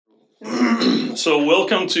So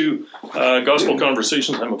welcome to Gospel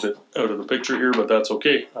Conversations. I'm a bit out of the picture here, but that's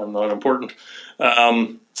okay. I'm not important.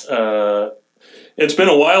 It's been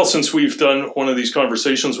a while since we've done one of these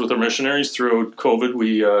conversations with our missionaries. Throughout COVID,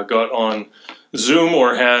 we got on Zoom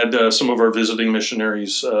or had some of our visiting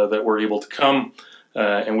missionaries that were able to come,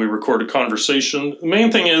 and we recorded conversation. The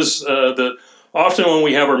main thing is that often when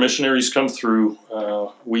we have our missionaries come through,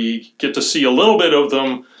 we get to see a little bit of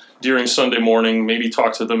them during Sunday morning, maybe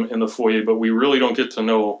talk to them in the foyer, but we really don't get to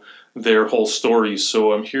know their whole stories.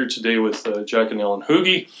 So I'm here today with Jack and Ellen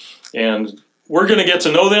Hooge, and we're going to get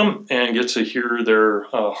to know them and get to hear their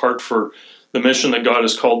heart for the mission that God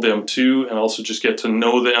has called them to, and also just get to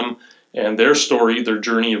know them and their story, their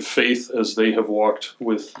journey of faith as they have walked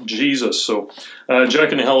with Jesus. So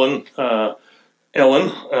Jack and Ellen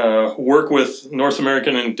work with North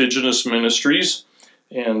American Indigenous Ministries.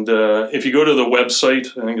 And if you go to the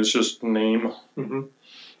website, I think it's just name.ca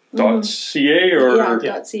or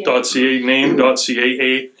 .ca,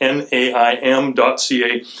 name.ca,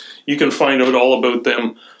 naim.ca. You can find out all about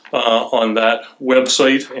them on that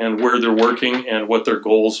website and where they're working and what their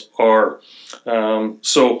goals are.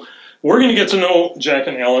 So we're going to get to know Jack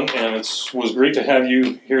and Ellen, and it was great to have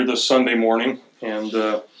you here this Sunday morning.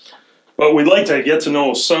 But we'd like to get to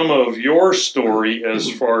know some of your story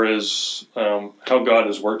as far as how God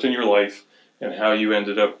has worked in your life and how you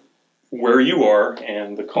ended up where you are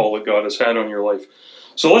and the call that God has had on your life.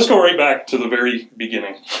 So let's go right back to the very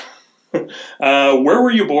beginning. Where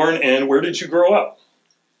were you born and where did you grow up?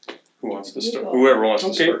 Who wants to start? Whoever wants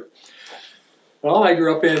to start. Well, I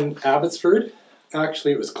grew up in Abbotsford.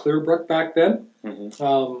 Actually, it was Clearbrook back then.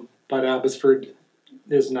 But Abbotsford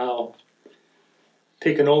is now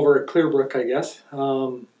taken over Clearbrook, I guess,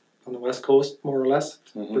 on the west coast, more or less,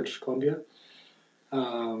 British Columbia.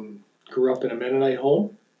 Grew up in a Mennonite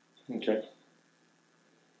home. Okay.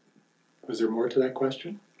 Was there more to that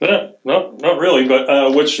question? No, not really.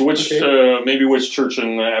 But which church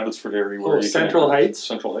in the Abbotsford area were you? Central Heights.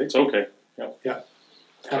 Central Heights. Okay. Yeah.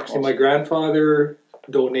 Actually, my grandfather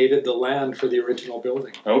donated the land for the original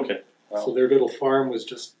building. Okay. Wow. So their little farm was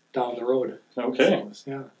just down the road. Okay.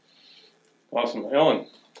 Yeah. Awesome. Ellen,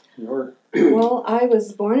 Well, I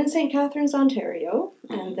was born in St. Catharines, Ontario,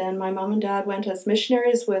 and then my mom and dad went as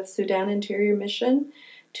missionaries with Sudan Interior Mission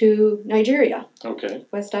to Nigeria,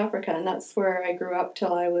 West Africa, and that's where I grew up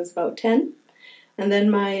till I was about 10. And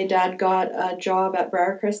then my dad got a job at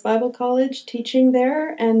Briarcrest Bible College teaching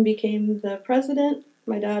there and became the president.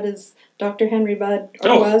 My dad is Dr. Henry Budd,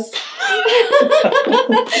 or was.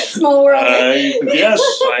 Small world. Yes,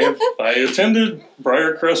 I attended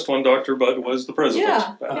Briarcrest when Dr. Budd was the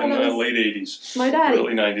president back in the late 80s. My daddy.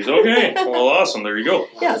 Early 90s. Okay, well, awesome. There you go.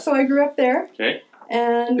 Yeah, so I grew up there. Okay.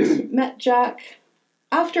 And met Jack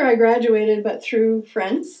after I graduated, but through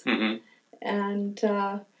friends. And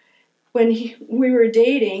when we were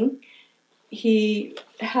dating, he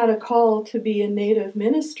had a call to be in Native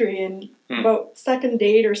ministry, and about second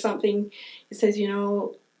date or something, he says,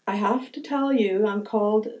 I have to tell you, I'm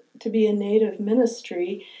called to be in Native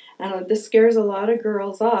ministry, and this scares a lot of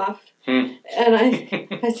girls off. And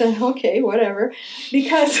I said, okay, whatever,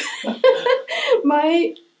 because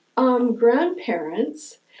my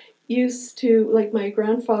grandparents used to, like, my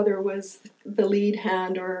grandfather was the lead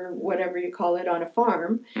hand or whatever you call it on a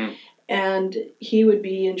farm. And he would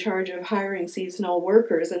be in charge of hiring seasonal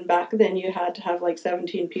workers. And back then you had to have like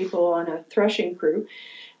 17 people on a threshing crew.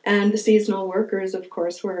 And the seasonal workers, of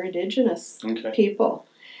course, were Indigenous people.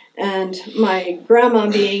 And my grandma,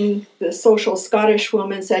 being the social Scottish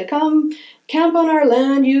woman, said, come camp on our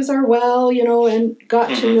land, use our well, and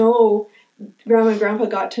got to know, Grandma and Grandpa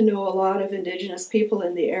got to know a lot of Indigenous people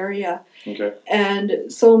in the area.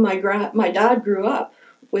 And so my dad grew up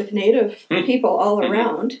with Native people all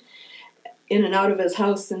around, in and out of his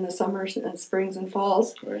house in the summers and springs and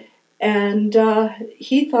falls. And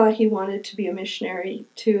he thought he wanted to be a missionary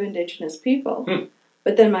to Indigenous people.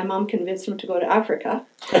 But then my mom convinced him to go to Africa.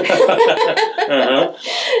 And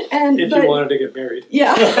if you wanted to get married.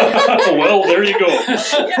 Yeah. Well, there you go.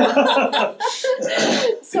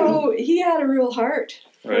 So he had a real heart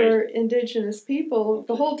for Indigenous people.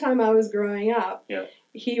 The whole time I was growing up,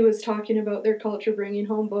 he was talking about their culture, bringing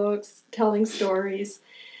home books, telling stories.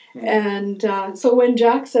 And so when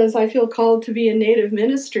Jack says, I feel called to be in Native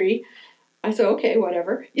ministry, I said, okay,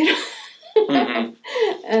 whatever.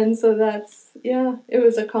 And so it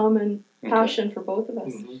was a common passion for both of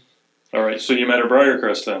us. All right, so you met at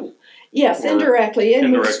Briarcrest then? Yes, indirectly,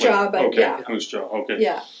 in Hooge's job. Hooge's job, okay.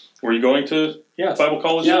 Yeah. Were you going to Bible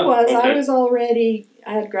college? I was.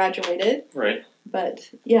 I had graduated. Right.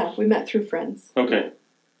 But, we met through friends. Okay.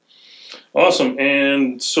 Awesome.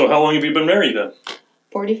 And so how long have you been married then?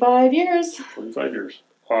 45 years. 45 years.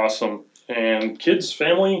 Awesome. And kids,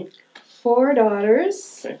 family? 4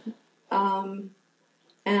 daughters. Okay.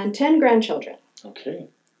 And 10 grandchildren. Okay.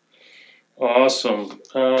 Awesome.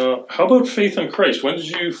 How about faith in Christ? When did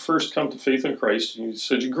you first come to faith in Christ? You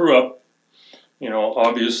said you grew up,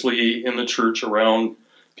 obviously in the church around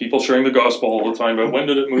people sharing the gospel all the time, but when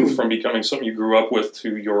did it move from becoming something you grew up with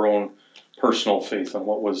to your own personal faith, and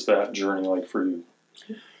what was that journey like for you?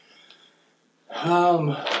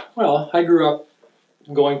 Well, I grew up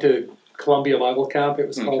going to Columbia Bible Camp. It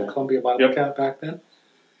was called Okay. Columbia Bible Camp back then.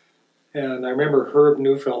 And I remember Herb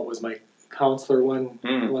Neufeld was my counselor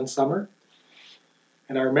one summer.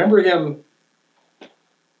 And I remember him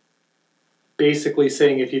basically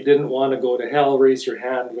saying, if you didn't want to go to hell, raise your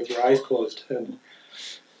hand with your eyes closed.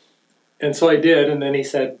 And so I did. And then he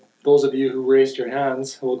said, those of you who raised your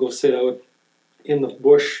hands will go sit out in the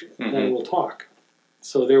bush and we'll talk.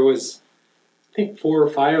 So there was, I think, 4 or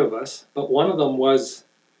 5 of us, but one of them was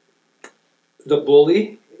the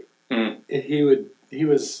bully. He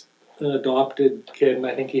was an adopted kid, and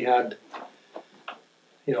I think he had,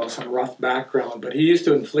 some rough background, but he used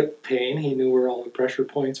to inflict pain. He knew where all the pressure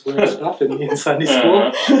points were and stuff in Sunday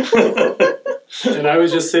school. And I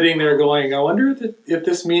was just sitting there going, I wonder if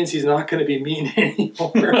this means he's not going to be mean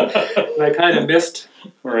anymore. And I kind of missed.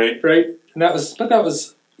 Right. And that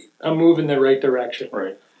was a move in the right direction.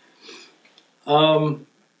 Right.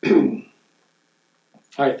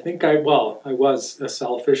 I think I was a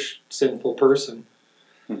selfish, sinful person.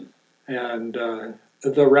 And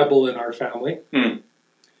the rebel in our family.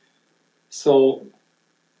 So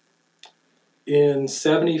in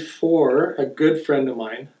 1974, a good friend of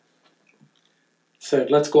mine said,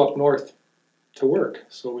 let's go up north to work.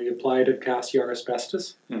 So we applied at Cassiar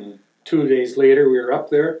Asbestos. 2 days later, we were up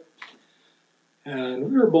there. And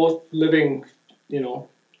we were both living,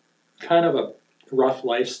 kind of a rough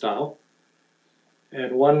lifestyle.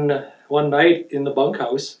 And one night in the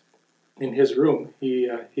bunkhouse, in his room, he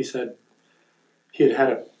said he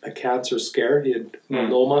had a cancer scare. He had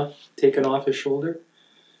melanoma taken off his shoulder.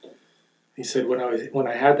 He said, when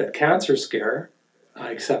I had that cancer scare,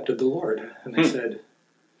 I accepted the Lord. And I said,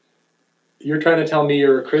 you're trying to tell me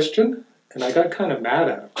you're a Christian? And I got kind of mad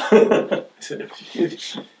at him. I said,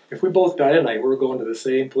 if we both die tonight, we're going to the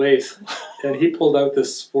same place. And he pulled out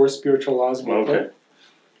this 4 Spiritual Laws booklet,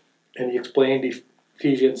 and he explained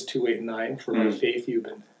Ephesians 2:8-9, for by faith you've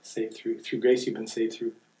been saved through grace you've been saved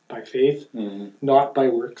through by faith, not by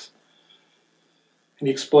works. And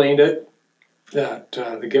he explained it, that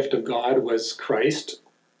the gift of God was Christ,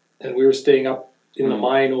 and we were staying up in the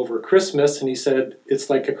mine over Christmas, and he said, it's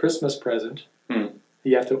like a Christmas present.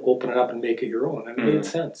 You have to open it up and make it your own. And it made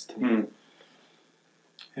sense to me.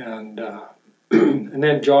 And and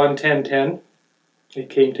then John 10:10, he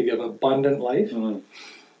came to give abundant life.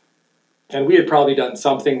 And we had probably done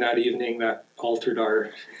something that evening that altered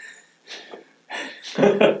our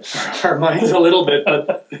minds a little bit,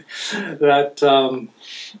 but that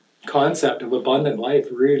concept of abundant life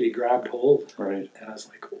really grabbed hold. Right. And I was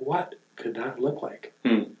like, what could that look like?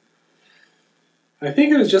 I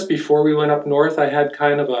think it was just before we went up north, I had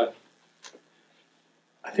I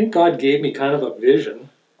think God gave me kind of a vision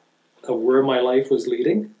of where my life was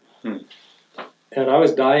leading. And I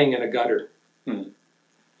was dying in a gutter. And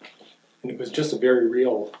it was just a very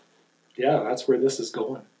real, that's where this is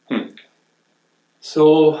going.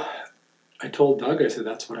 So I told Doug, I said,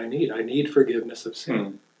 that's what I need. I need forgiveness of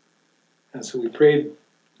sin. And so we prayed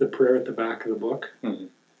the prayer at the back of the book.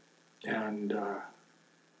 And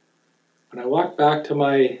when I walked back to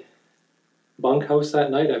my bunkhouse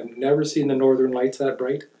that night, I've never seen the northern lights that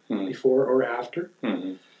bright before or after.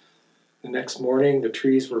 The next morning, the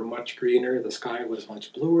trees were much greener, the sky was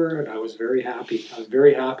much bluer, and I was very happy. I was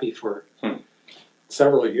very happy for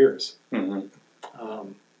several years.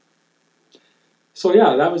 So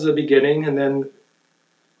that was the beginning, and then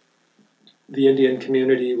the Indian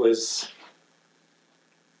community was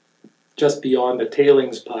just beyond the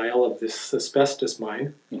tailings pile of this asbestos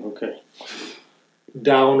mine.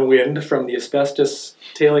 Downwind from the asbestos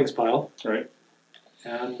tailings pile. Right.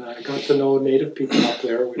 And I got to know native people up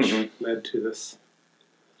there, which led to this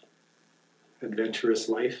adventurous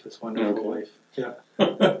life, this wonderful life.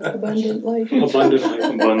 Abundant life. Abundant life.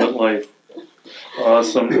 Abundant life.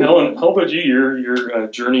 Awesome. Helen, how about you? Your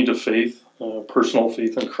journey to faith, personal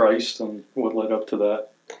faith in Christ, and what led up to that?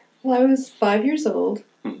 Well, I was 5 years old.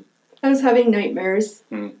 I was having nightmares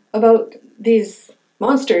about these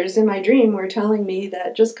monsters in my dream were telling me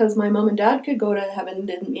that just because my mom and dad could go to heaven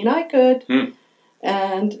didn't mean I could.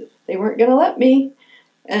 And they weren't going to let me.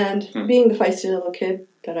 And being the feisty little kid,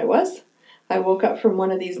 that I was. I woke up from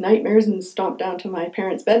one of these nightmares and stomped down to my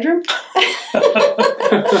parents' bedroom.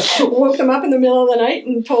 Woke them up in the middle of the night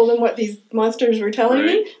and told them what these monsters were telling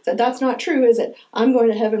me. Said, that's not true, is it? I'm going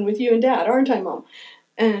to heaven with you and Dad, aren't I, Mom?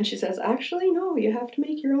 And she says, actually, no, you have to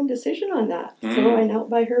make your own decision on that. So I knelt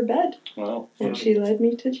by her bed. Wow. And she led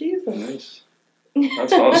me to Jesus. Nice.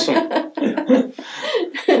 That's awesome.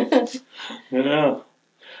 Yeah.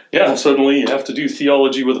 Yeah, suddenly you have to do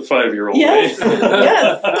theology with a 5-year-old. Yes, right?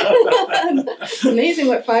 yes. It's amazing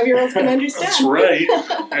what 5-year-olds can understand. That's right.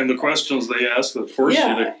 And the questions they ask that force you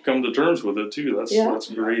to come to terms with it too. That's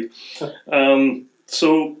great.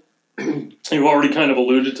 So you've already kind of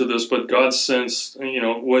alluded to this, but God's sense,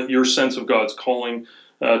 what your sense of God's calling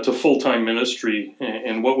to full-time ministry,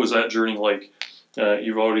 and what was that journey like?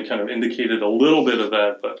 You've already kind of indicated a little bit of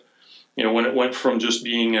that, but when it went from just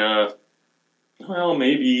being well,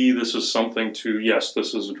 maybe this is something to, yes,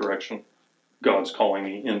 this is a direction God's calling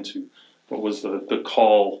me into. What was the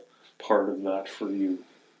call part of that for you?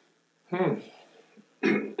 You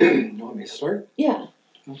want me to start? Yeah.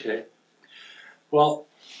 Okay. Well,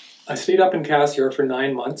 I stayed up in Cassiar for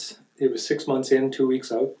 9 months. It was 6 months in, 2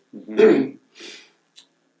 weeks out. When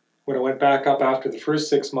I went back up after the first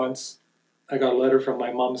 6 months, I got a letter from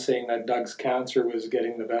my mom saying that Doug's cancer was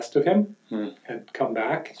getting the best of him, had come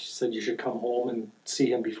back. She said, you should come home and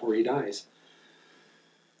see him before he dies.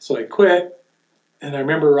 So I quit, and I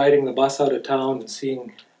remember riding the bus out of town and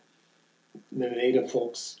seeing the native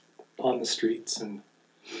folks on the streets, and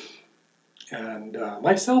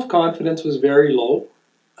my self-confidence was very low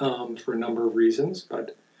for a number of reasons,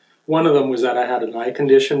 but one of them was that I had an eye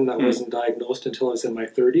condition that wasn't diagnosed until I was in my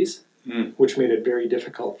 30s. Which made it very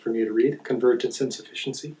difficult for me to read, convergence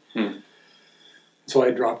insufficiency. So I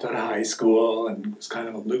dropped out of high school and was kind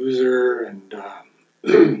of a loser, and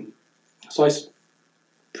so I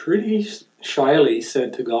pretty shyly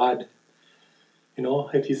said to God,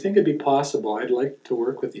 if you think it'd be possible, I'd like to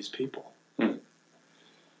work with these people.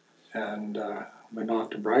 And went off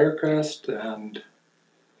to Briarcrest and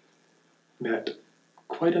met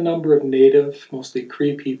quite a number of native, mostly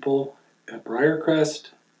Cree people at Briarcrest.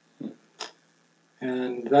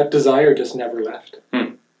 And that desire just never left.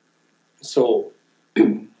 So,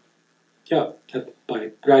 by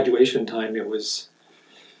graduation time, it was,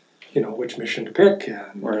 which mission to pick,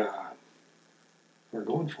 and we're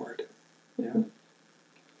going for it. Yeah.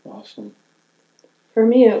 Awesome. For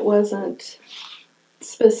me, it wasn't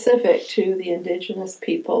specific to the Indigenous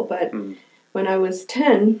people, but when I was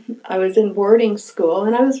 10, I was in boarding school,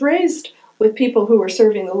 and I was raised with people who were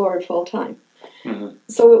serving the Lord full time.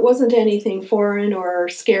 So it wasn't anything foreign or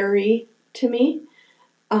scary to me.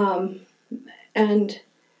 And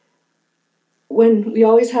when we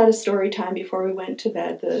always had a story time before we went to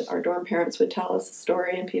bed, our dorm parents would tell us a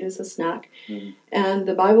story and feed us a snack. And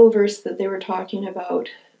the Bible verse that they were talking about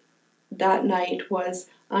that night was,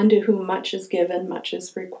 unto whom much is given, much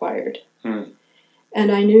is required. And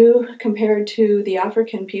I knew, compared to the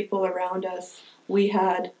African people around us, we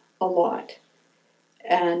had a lot.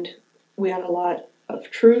 And we had a lot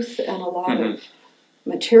of truth and a lot of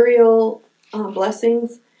material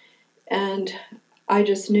blessings. And I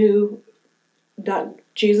just knew that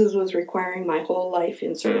Jesus was requiring my whole life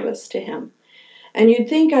in service to him. And you'd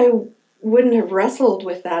think I wouldn't have wrestled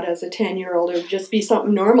with that as a 10-year-old. It would just be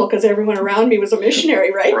something normal because everyone around me was a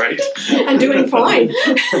missionary, right? Right. And doing fine.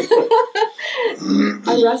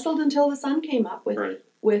 I wrestled until the sun came up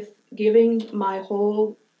with giving my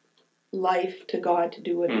whole life to God to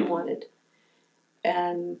do what he wanted.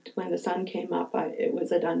 And when the sun came up, it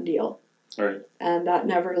was a done deal. Right. And that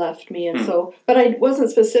never left me. And so, but I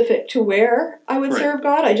wasn't specific to where I would serve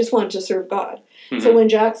God. I just wanted to serve God. So when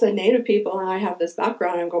Jack said Native people, and I have this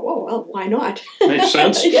background, I go, oh, well, why not? Makes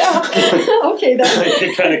sense. Yeah. Okay, then.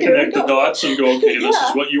 You kind of connect the dots and go, okay, this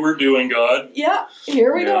is what you were doing, God. Yeah,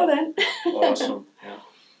 here we go then. Awesome.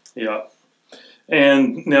 Yeah.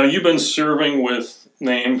 And now you've been serving with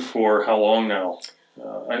NAME for how long now?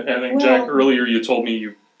 I think, Jack, earlier you told me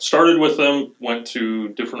you started with them, went to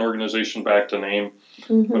different organization, back to NAME.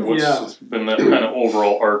 But what's been that kind of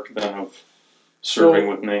overall arc then of serving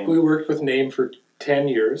with NAME? We worked with NAME for 10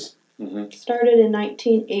 years. Started in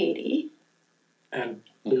 1980. And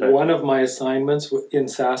one of my assignments in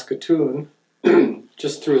Saskatoon,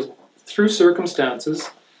 just through circumstances,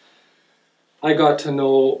 I got to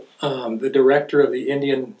know the director of the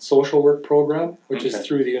Indian Social Work Program, which is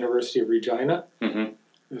through the University of Regina.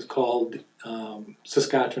 It was called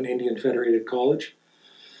Saskatchewan Indian Federated College.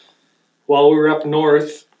 While we were up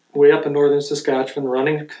north, way up in northern Saskatchewan,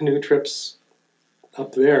 running canoe trips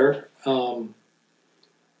up there,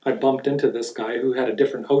 I bumped into this guy who had a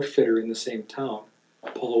different outfitter in the same town.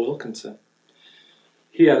 Paul Wilkinson.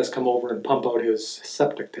 He had us come over and pump out his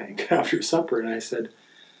septic tank after supper, and I said,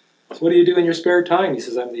 "So what do you do in your spare time?" He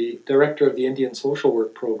says, "I'm the director of the Indian Social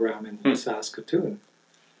Work Program in Saskatoon."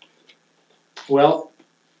 Well,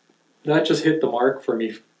 that just hit the mark for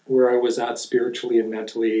me, where I was at spiritually and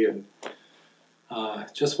mentally, and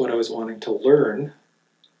just what I was wanting to learn.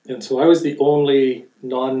 And so I was the only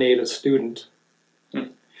non-native student.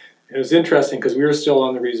 It was interesting because we were still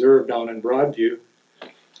on the reserve down in Broadview.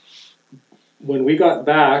 When we got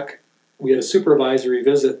back, we had a supervisory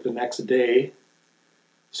visit the next day.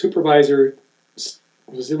 Supervisor,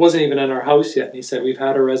 it wasn't even in our house yet, and he said, "We've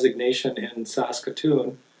had a resignation in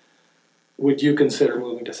Saskatoon. Would you consider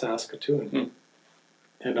moving to Saskatoon?"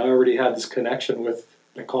 And I already had this connection with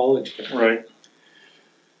the college there. Right.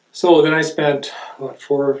 So then I spent,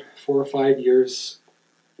 4 or 5 years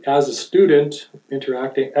as a student,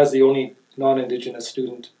 interacting as the only non-Indigenous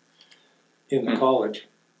student in the college,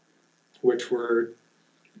 which were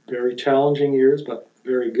very challenging years, but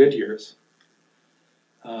very good years.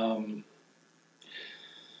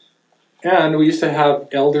 And we used to have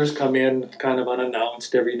elders come in kind of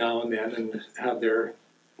unannounced every now and then and have their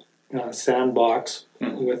sandbox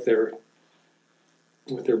with their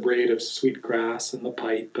braid of sweet grass and the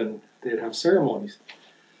pipe, and they'd have ceremonies.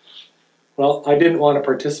 Well, I didn't want to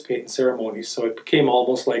participate in ceremonies, so it became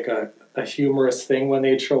almost like a humorous thing when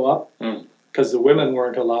they'd show up, because the women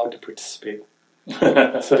weren't allowed to participate.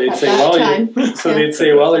 So they'd say, they'd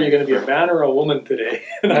say, "Well, are you going to be a man or a woman today?"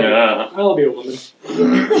 And I'll be a woman.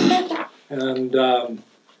 And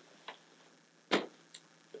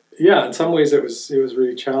in some ways it was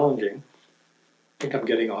really challenging. I think I'm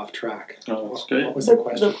getting off track. Oh, that's good. What was the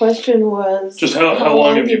question? The question was just how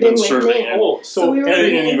long have you been serving? So we were and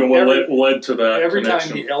even what led to that every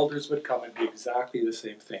connection. time the elders would come, it'd be exactly the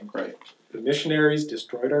same thing. Right. The missionaries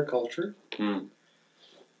destroyed our culture, and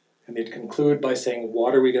they'd conclude by saying,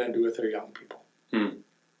 "What are we going to do with our young people?"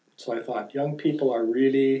 So I thought, young people are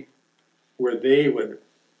really where they would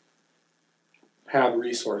have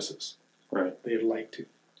resources. Right. They'd like to.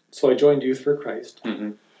 So I joined Youth for Christ.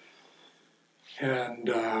 And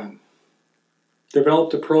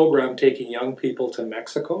developed a program taking young people to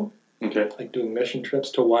Mexico, like doing mission trips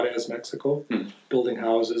to Juarez, Mexico, building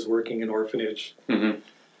houses, working in orphanage. And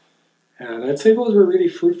I'd say those were really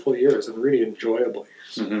fruitful years and really enjoyable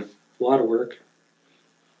years. A lot of work.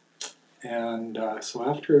 And so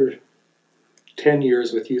after 10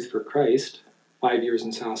 years with Youth for Christ, 5 years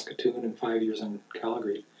in Saskatoon and 5 years in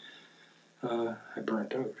Calgary, I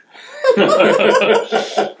burnt out.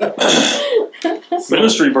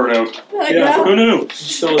 Ministry burnout. Yeah. Who knew?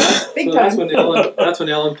 So that's when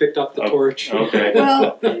Ellen picked up the torch. Okay.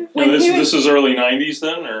 Well, this is early 90s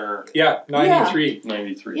then, or? Yeah, 93.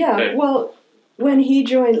 93. Yeah, Okay. well, when he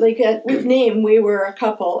joined, with Name, we were a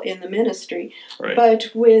couple in the ministry. Right.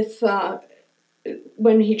 But with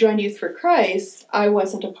when he joined Youth for Christ, I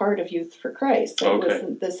wasn't a part of Youth for Christ. It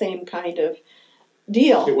wasn't the same kind of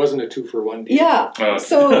deal. It wasn't a 2-for-1 deal. Yeah. Okay.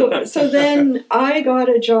 So then I got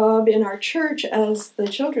a job in our church as the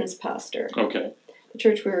children's pastor. Okay. The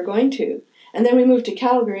church we were going to. And then we moved to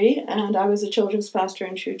Calgary, and I was a children's pastor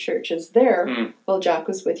in 2 churches there, while Jack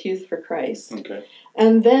was with Youth for Christ. Okay.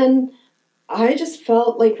 And then I just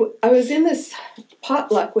felt like I was in this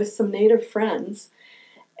potluck with some Native friends,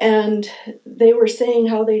 and they were saying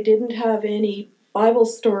how they didn't have any Bible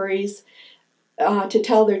stories to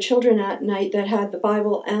tell their children at night that had the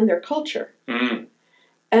Bible and their culture. And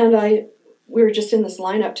we were just in this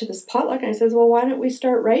lineup to this potluck, and I said, "Well, why don't we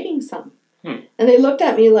start writing some?" And they looked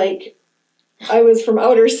at me like I was from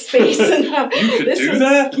outer space. And you could do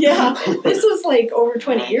that? Yeah, this was like over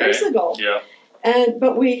 20 years ago. Yeah.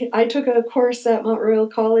 But I took a course at Mount Royal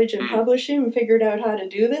College in publishing and figured out how to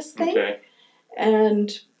do this thing,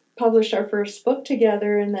 and published our first book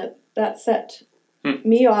together, and that set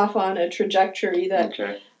me off on a trajectory that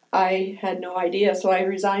I had no idea. So I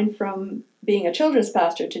resigned from being a children's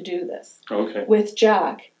pastor to do this with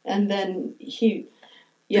Jack, and then he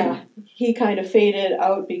kind of faded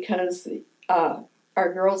out because our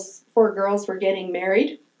 4 girls were getting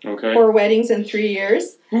married. 4 weddings in 3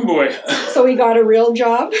 years. Oh boy. So he got a real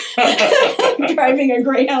job driving a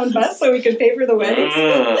Greyhound bus so we could pay for the weddings.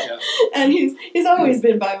 And he's always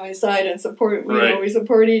been by my side and support. We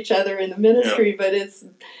support each other in the ministry, but it's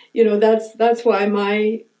that's why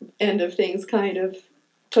my end of things kind of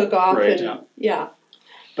took off.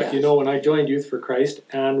 But when I joined Youth for Christ,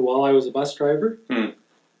 and while I was a bus driver,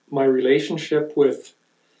 my relationship with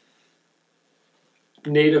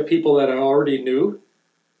Native people that I already knew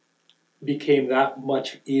became that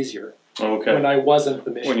much easier. Okay. when I wasn't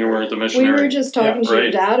the missionary. When you weren't the We missionary. were just talking to your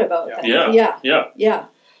right. dad about that. Yeah. Yeah.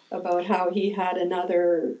 About how he had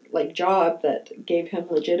another job that gave him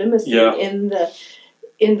legitimacy Yeah. in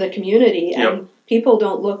the community, Yep. and people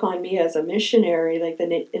don't look on me as a missionary like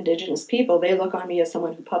the Indigenous people. They look on me as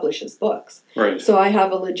someone who publishes books. Right. So I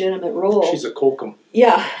have a legitimate role. She's a kokum.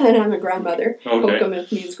 Yeah, and I'm a grandmother. Okay.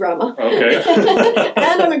 Kokum means grandma. Okay.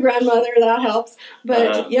 And I'm a grandmother, that helps. But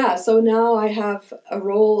Uh-huh. so now I have a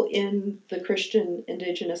role in the Christian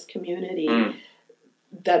Indigenous community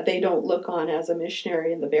that they don't look on as a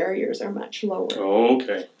missionary, and the barriers are much lower.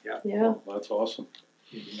 Okay. Yeah. Well, that's awesome.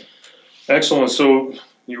 Mhm. Excellent. So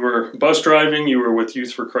you were bus driving, you were with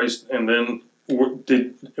Youth for Christ, and then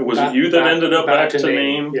was it you that ended up back to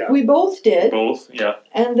Maine? Yeah. We both did. Both? Yeah.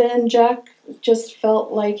 And then Jack just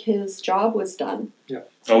felt like his job was done. Yeah.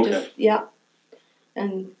 Okay.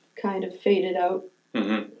 And kind of faded out,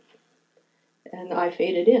 Mm-hmm. and I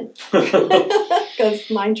faded in because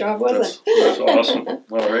my job wasn't. That's awesome.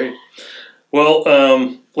 All right. Well,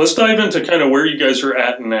 let's dive into kind of where you guys are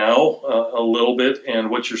at now a little bit, and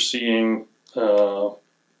what you're seeing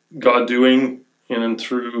God doing in and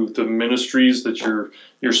through the ministries that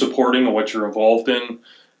you're supporting and what you're involved in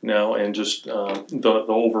now, and just the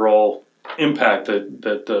overall impact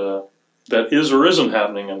that is or isn't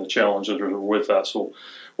happening, and the challenges that are with that. So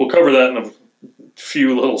we'll cover that in a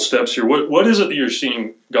few little steps here. What is it that you're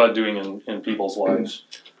seeing God doing in people's lives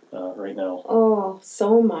right now? Oh,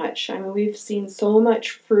 so much. I mean, we've seen so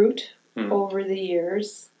much fruit Mm. over the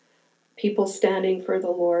years. People standing for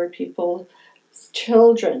the Lord,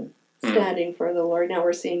 children standing for the Lord. Now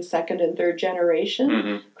we're seeing second and third generation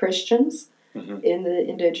Mm-hmm. Christians Mm-hmm. in the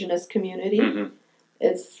Indigenous community. Mm-hmm.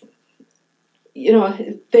 It's,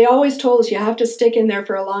 they always told us you have to stick in there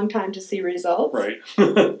for a long time to see results. Right.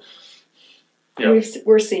 Yeah.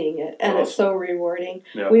 We're seeing it, and it's Awesome. so rewarding.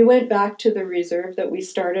 Yeah. We went back to the reserve that we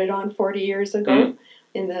started on 40 years ago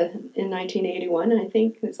in 1981. I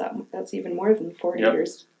think that's even more than 40 Yep.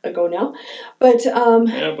 years ago now. But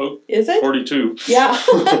Yeah, about is it? 42. Yeah.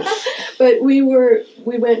 But we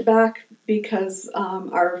went back because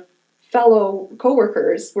our fellow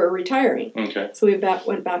coworkers were retiring. Okay. So we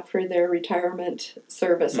went back for their retirement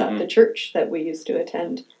service at the church that we used to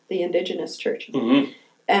attend, the Indigenous church. Mm-hmm.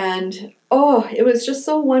 And it was just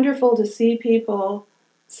so wonderful to see people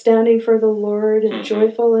standing for the Lord and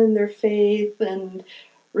joyful in their faith and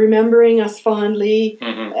remembering us fondly.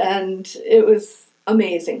 Mm-hmm. And it was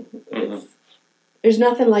amazing. There's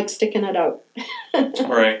nothing like sticking it out.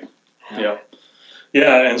 Right. Yeah.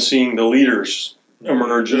 Yeah, and seeing the leaders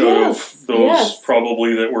emerge Yes, out of those yes.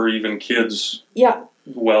 probably that were even kids Yeah.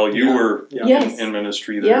 while you were Yes. in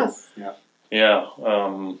ministry there. Yes. Yeah.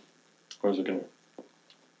 What was it going to?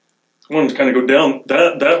 I wanted to kind of go down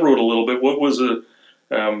that road a little bit. What was it?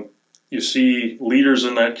 You see leaders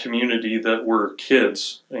in that community that were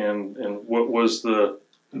kids, and what was the?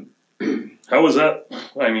 How was that?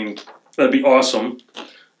 I mean, that'd be awesome.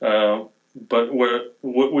 But what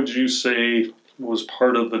would you say was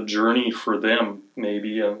part of the journey for them,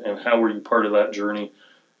 maybe, and how were you part of that journey?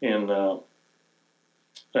 In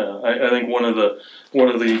I think one of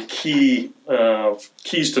the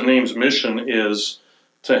keys to Name's mission is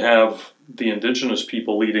to have the Indigenous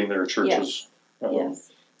people leading their churches.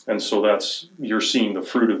 Yes. And so you're seeing the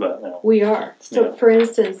fruit of that now. We are. So, Yeah. for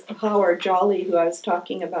instance, Howard Jolly, who I was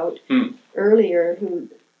talking about earlier, who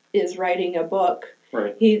is writing a book,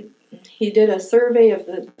 Right. he did a survey of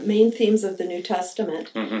the main themes of the New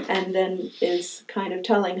Testament, Mm-hmm. and then is kind of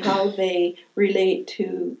telling how they relate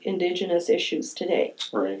to Indigenous issues today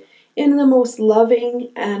Right. in the most loving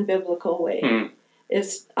and biblical way. Mm.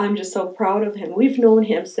 I'm just so proud of him. We've known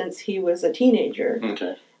him since he was a teenager.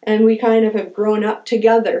 Okay. And we kind of have grown up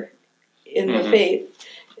together in the Mhm. faith,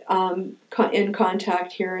 in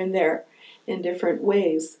contact here and there in different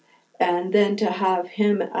ways. And then to have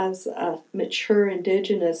him as a mature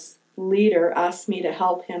Indigenous leader ask me to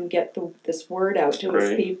help him get this word out to his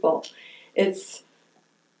Right. people.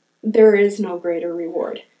 There is no greater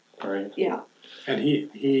reward. Right. Yeah. And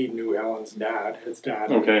he knew Ellen's dad. His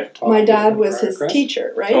dad. Okay. taught My him dad in was his Briarcrest.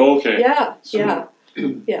 teacher, right? Oh, okay. Yeah.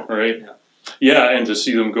 Sweet. Yeah. Right. Yeah. Yeah, and to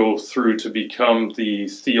see them go through to become the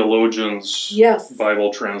theologians, Yes.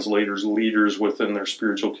 Bible translators, leaders within their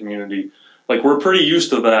spiritual community. Like, we're pretty used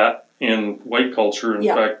to that in white culture. In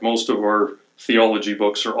Yeah. fact, most of our theology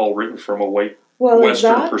books are all written from a white Well,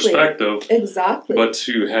 Western exactly. perspective. Exactly. But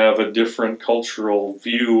to have a different cultural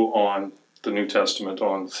view on the New Testament,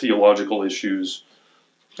 on theological issues,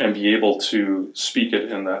 and be able to speak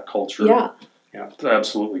it in that culture. Yeah. It's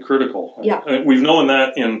absolutely critical. Yeah. We've known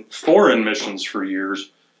that in foreign missions for years,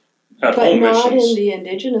 at but home not missions. in the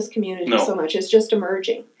Indigenous community No. so much. It's just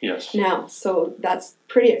emerging Yes. now. So that's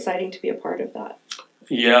pretty exciting to be a part of that.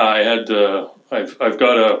 Yeah, I had. I've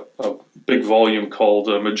got a big volume called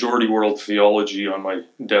Majority World Theology on my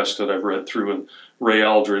desk that I've read through, and Ray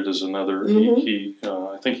Aldred is another. He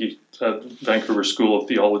I think he at Vancouver School of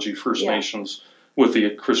Theology, First Nations, with the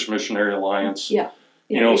Christian Missionary Alliance.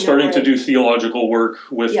 Starting to do theological work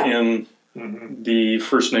within the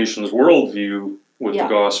First Nations worldview with the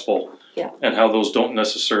gospel, and how those don't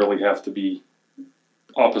necessarily have to be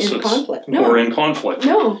opposites in conflict. or in conflict.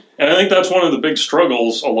 No. And I think that's one of the big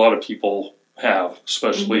struggles a lot of people have,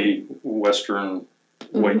 especially Western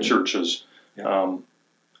white churches.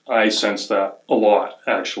 I sense that a lot,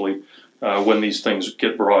 actually. When these things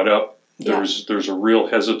get brought up, there's a real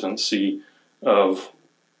hesitancy of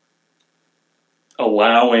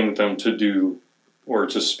allowing them to do or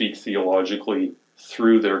to speak theologically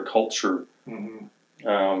through their culture.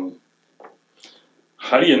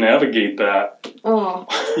 How do you navigate that? Oh,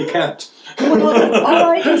 you can't. Well, all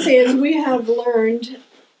I can say is we have learned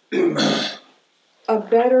a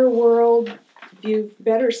better world view,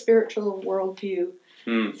 better spiritual worldview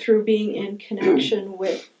through being in connection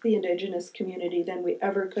with the Indigenous community than we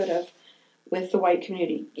ever could have with the white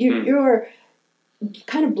community. You're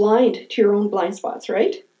kind of blind to your own blind spots,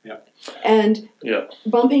 right? Yeah. And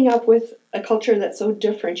bumping up with a culture that's so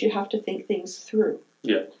different, you have to think things through.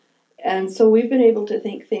 Yeah. And so we've been able to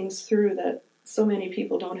think things through that so many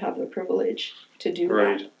people don't have the privilege to do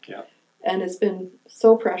that. Yeah. And it's been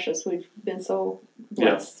so precious. We've been so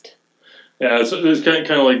blessed. Yeah, it's kind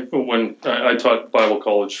of like when I taught Bible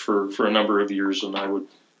college for a number of years, and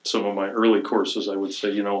some of my early courses, I would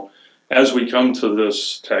say, as we come to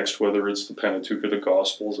this text, whether it's the Pentateuch or the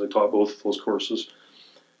Gospels, I taught both of those courses,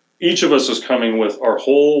 each of us is coming with our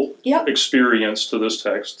whole experience to this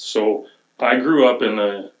text. So I grew up in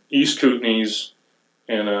the East Kootenays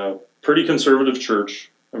in a pretty conservative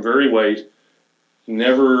church. I'm very white.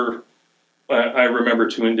 I remember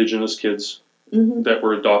 2 Indigenous kids that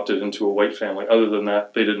were adopted into a white family. Other than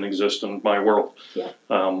that, they didn't exist in my world. Yeah.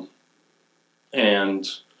 And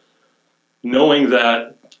knowing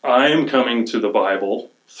that I'm coming to the Bible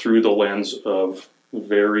through the lens of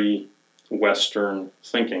very Western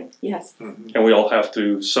thinking. Yes. And we all have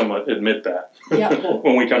to somewhat admit that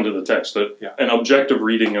when we come to the text, that an objective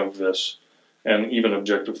reading of this and even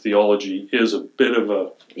objective theology is a bit of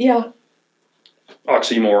a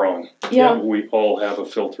oxymoron. Yeah. We all have a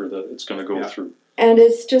filter that it's going to go through. And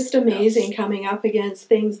it's just amazing coming up against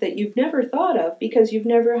things that you've never thought of because you've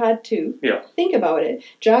never had to think about it.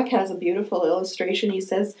 Jack has a beautiful illustration. He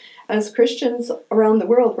says, as Christians around the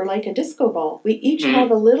world, we're like a disco ball. We each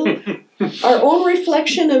have a little, our own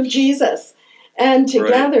reflection of Jesus. And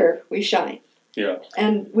together we shine. Yeah.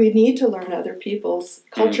 And we need to learn other people's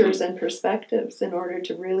cultures and perspectives in order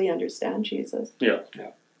to really understand Jesus.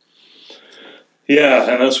 Yeah,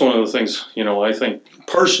 and that's one of the things, I think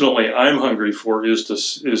personally I'm hungry for is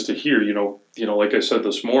to hear, like I said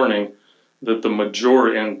this morning, that the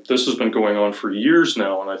majority, and this has been going on for years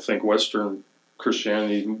now, and I think Western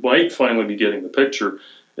Christianity might finally be getting the picture,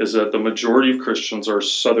 is that the majority of Christians are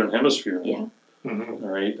Southern Hemisphere. Yeah. All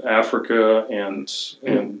right, Africa and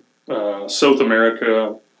South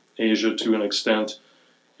America, Asia to an extent,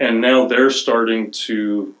 and now they're starting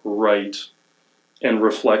to write and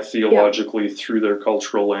reflect theologically through their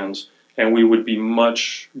cultural lens, and we would be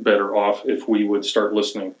much better off if we would start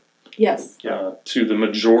listening to the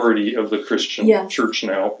majority of the Christian church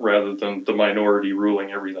now, rather than the minority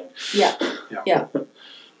ruling everything.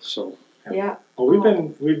 So. Well,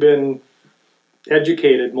 we've been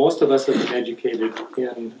educated. Most of us have been educated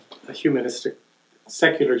in a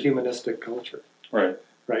secular humanistic culture. Right.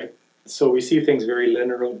 Right. So we see things very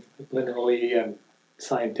linearly and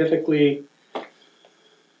scientifically.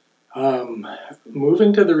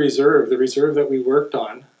 Moving to the reserve that we worked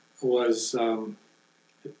on was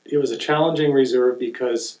it was a challenging reserve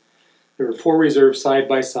because there were 4 reserves side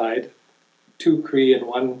by side, 2 Cree and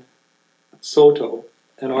 1 Soto,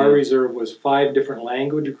 and our reserve was 5 different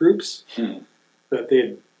language groups that they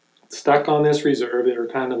had stuck on this reserve. They were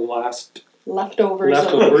kind of the last leftovers.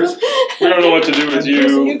 We don't know what to do with you.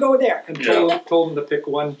 So you go there. And told them to pick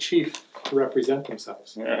one chief to represent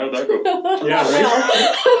themselves. Yeah, how'd that go? Yeah,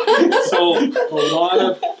 right. So a lot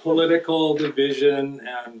of political division,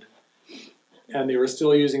 and they were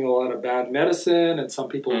still using a lot of bad medicine, and some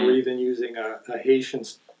people were even using a Haitian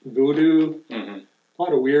voodoo. A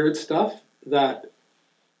lot of weird stuff that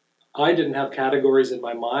I didn't have categories in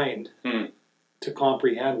my mind to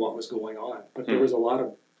comprehend what was going on. But there was a lot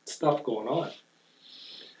of stuff going on.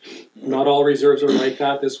 Not all reserves are like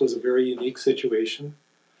that. This was a very unique situation.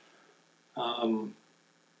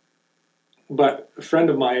 But a friend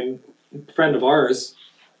of ours,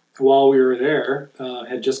 while we were there,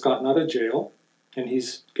 had just gotten out of jail, and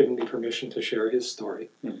he's given me permission to share his story.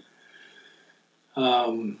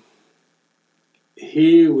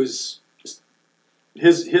 He was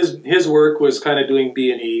his work was kind of doing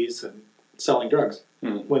B&Es and selling drugs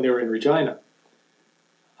when they were in Regina.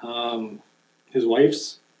 His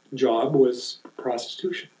wife's job was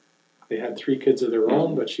prostitution. They had 3 kids of their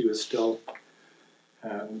own, but she was still,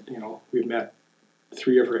 and we met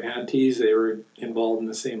 3 of her aunties. They were involved in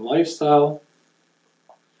the same lifestyle.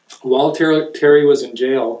 While Terry was in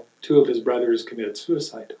jail, 2 of his brothers committed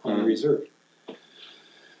suicide on the reserve.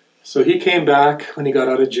 So he came back when he got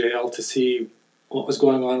out of jail to see what was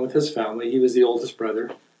going on with his family. He was the oldest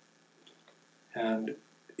brother. And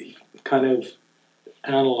he kind of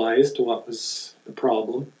analyzed what was the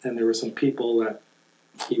problem. And there were some people that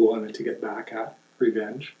he wanted to get back at,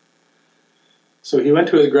 revenge. So he went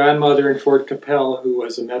to his grandmother in Fort Capel, who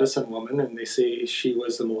was a medicine woman, and they say she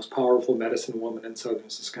was the most powerful medicine woman in southern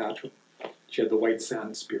Saskatchewan. She had the white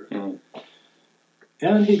sand spirit.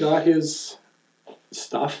 And he got his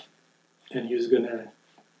stuff, and he was going to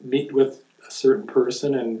meet with a certain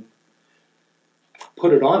person and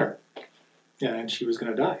put it on her. And she was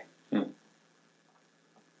going to die.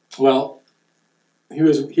 Well, he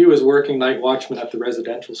was working night watchman at the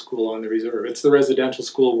residential school on the reserve. It's the residential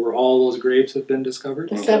school where all those graves have been discovered.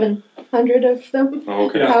 The 700 of them.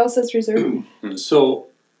 The house is reserved. So,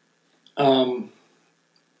 the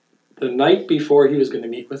night before he was going to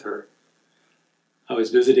meet with her, I was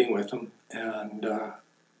visiting with him, and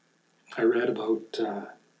I read about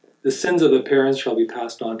the sins of the parents shall be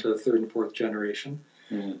passed on to the 3rd and 4th generation,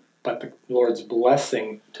 but the Lord's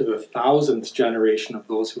blessing to the 1000th generation of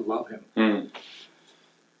those who love him.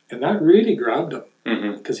 And that really grabbed him,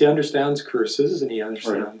 because he understands curses and he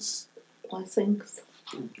understands blessings.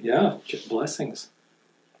 Yeah, blessings.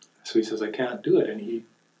 So he says, I can't do it, and he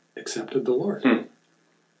accepted the Lord.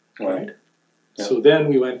 Right? Yeah. So then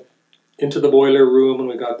we went into the boiler room and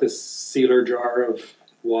we got this sealer jar of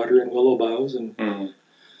water and willow boughs, and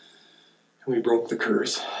we broke the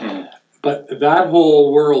curse. But that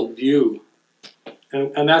whole world view,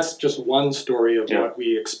 and that's just one story of what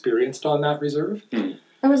we experienced on that reserve.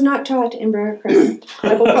 I was not taught in Briarcrest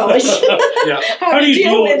Bible College. How do you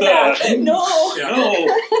deal with that? No.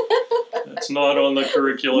 No. It's not on the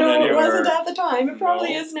curriculum anywhere. No, it wasn't at the time. It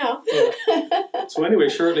probably is now. So anyway,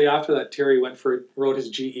 shortly after that, Terry wrote his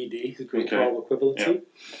GED, his grade 12 equivalency.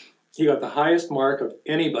 He got the highest mark of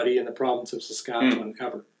anybody in the province of Saskatchewan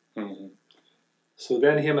ever. So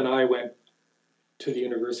then him and I went to the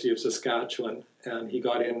University of Saskatchewan, and he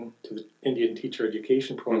got into the Indian Teacher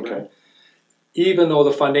Education Program. Even though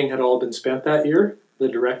the funding had all been spent that year, the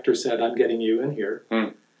director said, I'm getting you in here.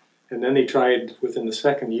 And then they tried within the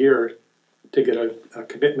 2nd year to get a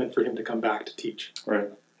commitment for him to come back to teach.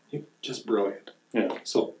 Just brilliant.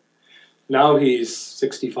 So now he's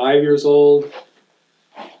 65 years old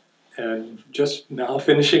and just now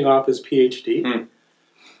finishing off his PhD.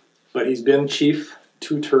 But he's been chief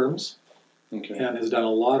 2 terms and has done a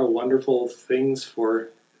lot of wonderful things for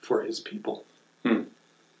his people.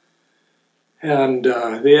 And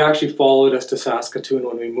they actually followed us to Saskatoon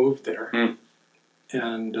when we moved there.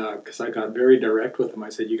 And because I got very direct with them, I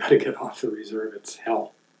said, you got to get off the reserve, it's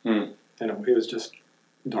hell. And it was just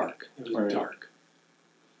dark. It was dark.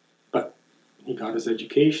 But he got his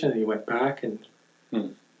education and he went back and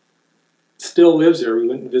still lives there. We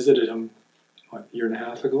went and visited him, a year and a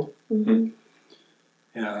half ago. And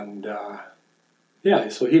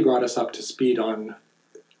so he brought us up to speed on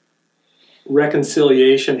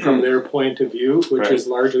reconciliation from their point of view, which is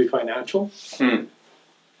largely financial. And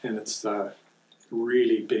it's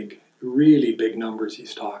really big numbers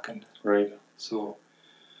he's talking. So,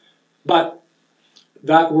 but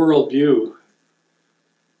that worldview,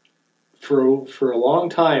 for a long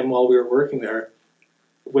time while we were working there,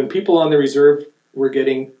 when people on the reserve were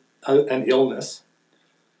getting an illness,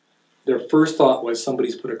 their first thought was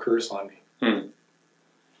somebody's put a curse on me.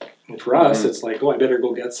 And for us, it's like, I better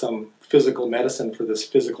go get some physical medicine for this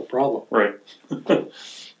physical problem.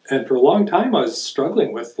 And for a long time, I was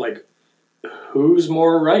struggling with, who's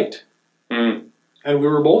more right? And we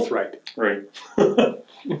were both right. Right?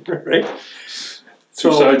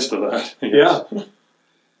 Two sides to that. Yeah.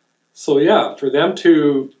 So for them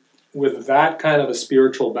to, with that kind of a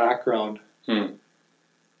spiritual background,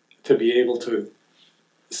 to be able to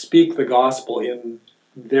speak the gospel in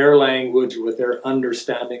their language with their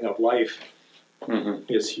understanding of life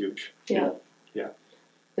is huge.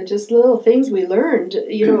 But just little things we learned.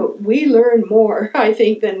 We learn more, I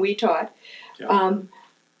think, than we taught.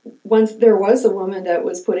 once there was a woman that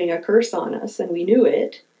was putting a curse on us, and we knew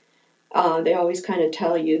it. They always kind of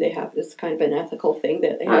tell you, they have this kind of an ethical thing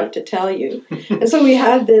that they have to tell you. And so we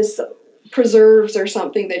had this preserves or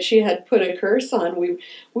something that she had put a curse on. We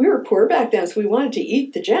were poor back then, so we wanted to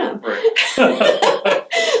eat the jam. Right.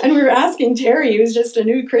 And we were asking Terry, who's just a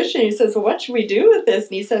new Christian, he says, well, what should we do with this?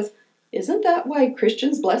 And he says, isn't that why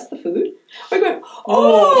Christians bless the food? I go,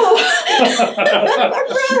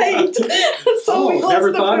 right. So we bless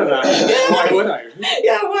never the thought food. of that. Yeah. Why would I?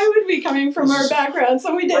 Yeah, why would we, coming from our background?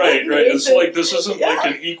 So we did Right. It's it. like this isn't like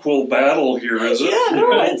an equal battle here, is it? Yeah,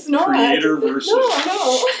 no, it's not. Creator versus.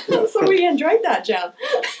 No. So we enjoyed that jam.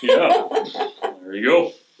 Yeah. There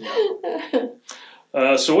you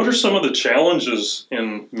go. So what are some of the challenges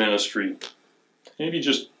in ministry? Maybe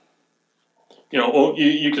just,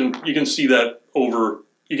 you can see that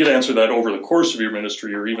you could answer that over the course of your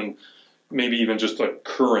ministry, or even maybe even just like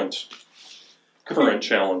current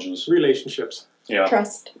challenges. Relationships. Yeah.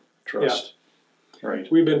 Trust. Yeah. Right.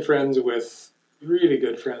 We've been friends with really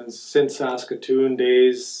good friends since Saskatoon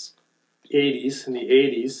days, in the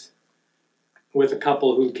 80s, with a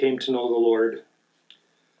couple who came to know the Lord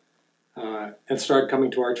and started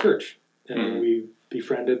coming to our church. And we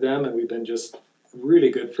befriended them, and we've been just really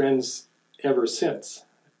good friends ever since.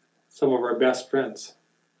 Some of our best friends.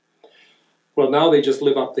 Well, now they just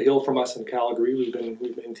live up the hill from us in Calgary.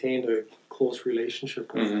 We've maintained a close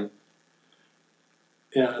relationship with them.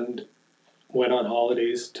 And went on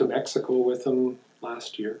holidays to Mexico with them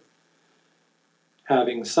last year.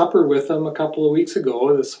 Having supper with them a couple of weeks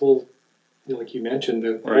ago, this whole, like you mentioned,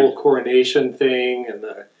 the whole coronation thing and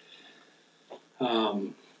the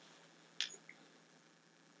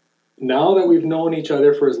now that we've known each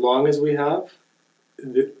other for as long as we have,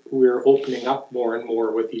 we're opening up more and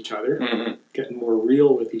more with each other, getting more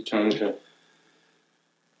real with each other. Okay.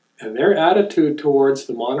 And their attitude towards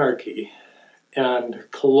the monarchy and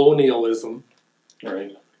colonialism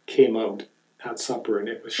came out at supper, and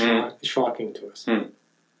it was shocking to us.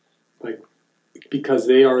 Like, because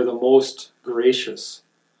they are the most gracious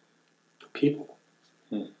people.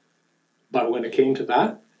 But when it came to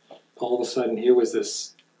that, all of a sudden here was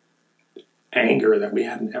this anger that we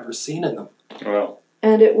hadn't ever seen in them. Wow.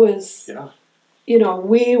 And it was,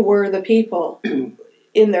 we were the people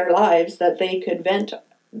in their lives that they could vent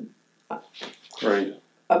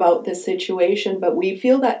about this situation, but we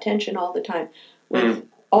feel that tension all the time with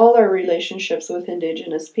all our relationships with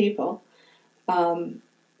Indigenous people.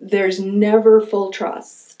 There's never full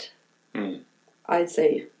trust. I'd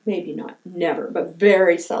say maybe not never, but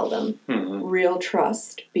very seldom real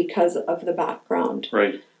trust because of the background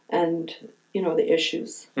and the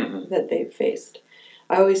issues that they've faced.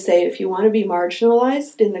 I always say, if you want to be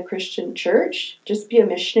marginalized in the Christian church, just be a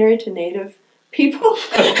missionary to Native people.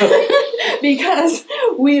 Because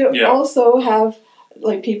we also have,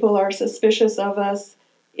 people are suspicious of us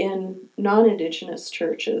in non-Indigenous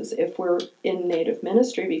churches if we're in Native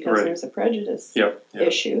ministry, because there's a prejudice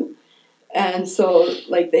issue. And so,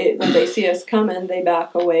 when they see us coming, they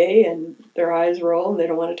back away and their eyes roll and they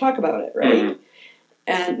don't want to talk about it, right?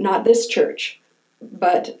 And not this church,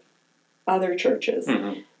 but other churches.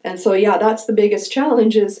 And so, that's the biggest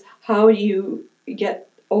challenge, is how do you get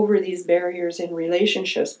over these barriers in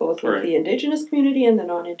relationships, both with the Indigenous community and the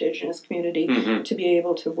non-Indigenous community, to be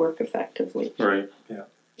able to work effectively.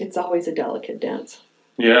 It's always a delicate dance.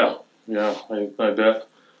 I bet.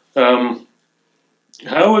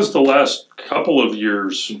 How has the last couple of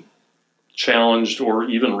years challenged or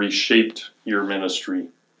even reshaped your ministry?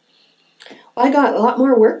 I got a lot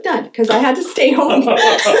more work done because I had to stay home.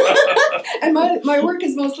 And my work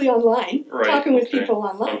is mostly online, talking with people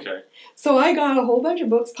online. So I got a whole bunch of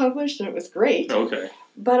books published, and it was great.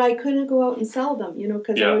 But I couldn't go out and sell them,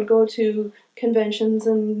 because I would go to conventions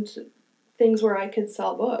and things where I could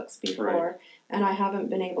sell books before, and I haven't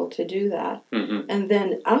been able to do that. And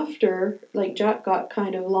then after, Jack got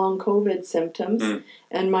kind of long COVID symptoms,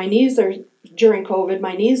 and my knees during COVID,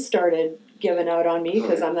 my knees started giving out on me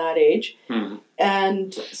because I'm that age.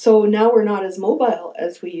 And so now we're not as mobile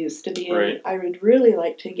as we used to be. And I would really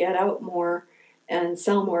like to get out more and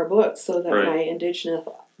sell more books so that my Indigenous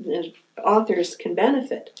authors can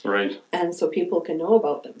benefit. And so people can know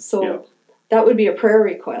about them. So that would be a prayer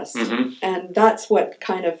request. And that's what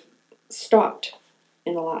kind of stopped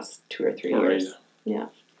in the last 2 or 3 years. Yeah.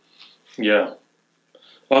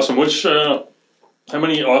 Awesome. How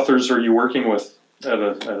many authors are you working with at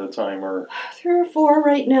a time, or 3 or 4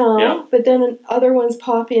 right now, but then other ones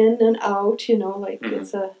pop in and out,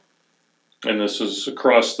 it's a... And this is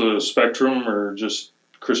across the spectrum, or just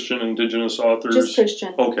Christian Indigenous authors? Just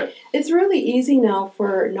Christian. Okay. It's really easy now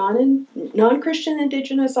for non-Christian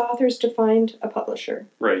Indigenous authors to find a publisher.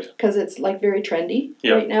 Right. Because it's like very trendy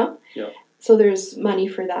Yeah. right now. Yeah. So there's money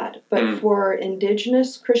for that. But for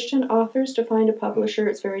Indigenous Christian authors to find a publisher,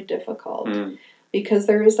 it's very difficult. Because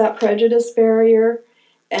there is that prejudice barrier,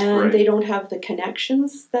 and they don't have the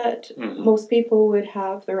connections that most people would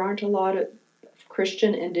have. There aren't a lot of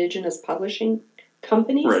Christian Indigenous publishing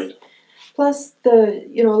companies. Right. Plus,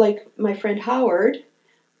 like my friend Howard,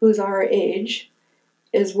 who's our age,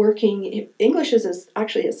 is working. English is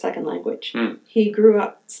actually his second language. He grew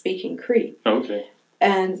up speaking Cree. Okay.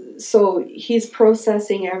 And so he's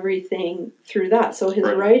processing everything through that. So his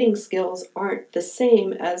writing skills aren't the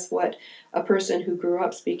same as what a person who grew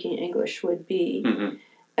up speaking English would be.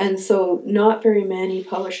 And so not very many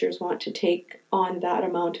publishers want to take on that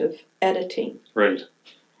amount of editing. Right.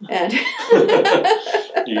 And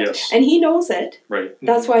yes. And he knows it. Right.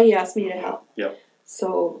 That's why he asked me to help. Yeah.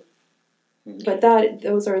 So, but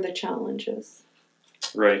those are the challenges.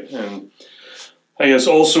 Right. And I guess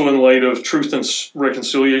also in light of Truth and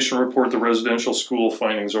Reconciliation Report, the residential school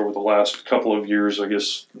findings over the last couple of years, I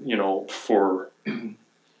guess, for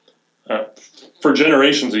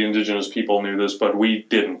generations the Indigenous people knew this, but we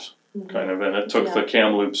didn't, kind of, and it took the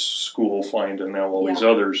Kamloops school find and now all these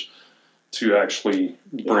others to actually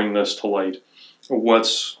bring this to light. How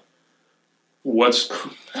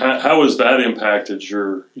has that impacted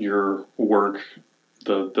your work,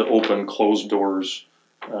 the open, closed doors,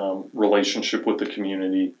 relationship with the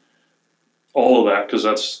community, all of that?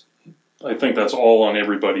 Because I think that's all on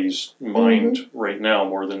everybody's mind right now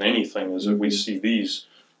more than anything, is that we see these.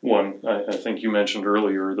 I think you mentioned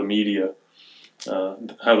earlier, the media, how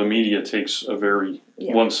the media takes a very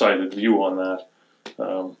one-sided view on that.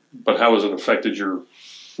 But how has it affected your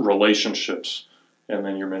relationships and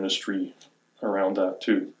then your ministry around that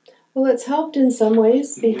too? Well, it's helped in some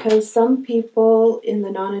ways because some people in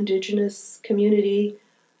the non-Indigenous community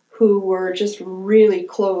who were just really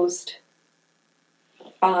closed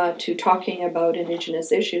to talking about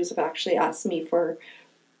Indigenous issues have actually asked me for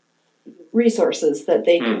resources that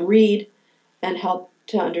they can read and help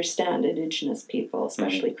to understand Indigenous people,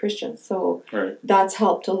 especially Christians. So that's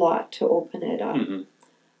helped a lot to open it up.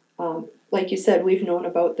 Like you said, we've known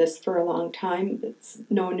about this for a long time. It's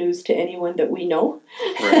no news to anyone that we know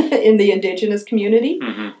in the Indigenous community.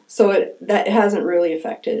 So that hasn't really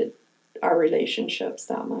affected our relationships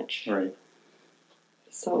that much. Right.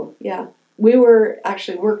 So, yeah. We were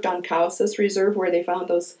actually worked on Cowsis Reserve where they found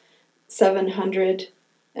those 700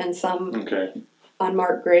 and some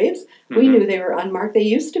unmarked graves. We knew they were unmarked. They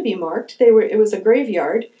used to be marked. It was a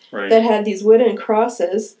graveyard that had these wooden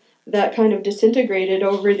crosses that kind of disintegrated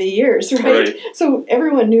over the years, right? So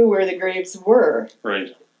everyone knew where the graves were.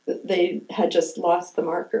 Right. They had just lost the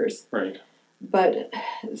markers. Right. But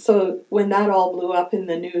so when that all blew up in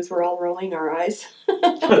the news, we're all rolling our eyes.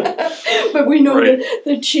 But we know that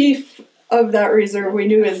the chief of that reserve, we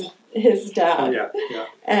knew his dad.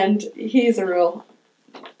 And he's a real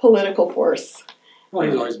political force. Well,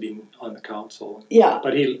 he's always been on the council.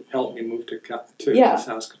 But he helped me move to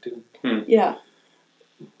Saskatoon. Yeah.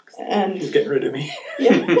 And he's getting rid of me.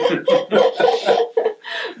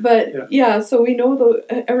 But so we know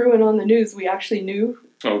everyone on the news, we actually knew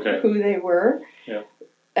who they were.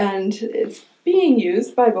 And it's being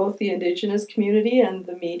used by both the Indigenous community and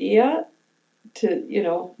the media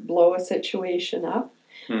to, blow a situation up.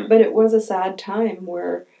 But it was a sad time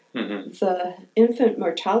where the infant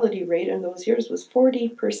mortality rate in those years was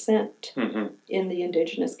 40% in the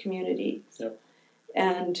Indigenous community.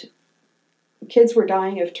 And kids were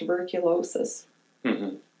dying of tuberculosis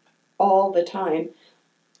all the time.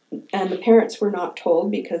 And the parents were not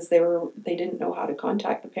told because they didn't know how to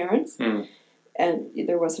contact the parents. And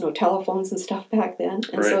there was no telephones and stuff back then.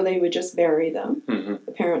 And so they would just bury them.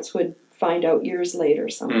 The parents would find out years later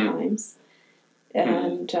sometimes.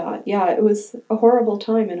 And it was a horrible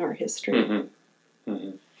time in our history.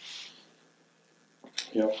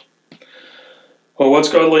 Yeah. Well, what's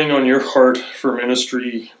God laying on your heart for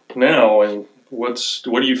ministry now, and what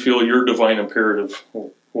do you feel your divine imperative?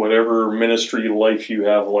 Whatever ministry life you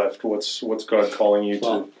have left, what's God calling you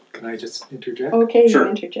to? Can I just interject? Okay, you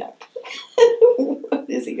interject. What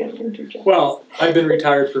is he going to interject? Well, I've been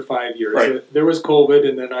retired for 5 years. There was COVID,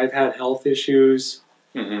 and then I've had health issues.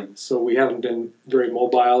 So we haven't been very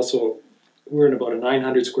mobile. So we're in about a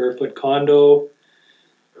 900 square foot condo.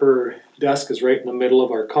 Her desk is right in the middle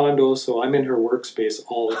of our condo, so I'm in her workspace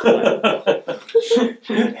all the time.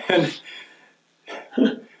 And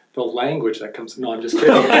the language that comes... No, I'm just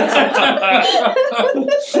kidding.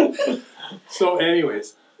 So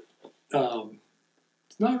anyways,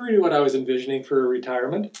 not really what I was envisioning for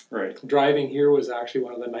retirement. Right. Driving here was actually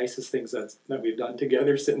one of the nicest things that we've done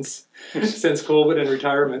together since COVID and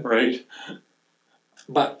retirement. Right.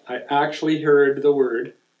 But I actually heard the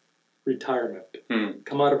word retirement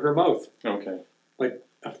come out of her mouth. Okay. Like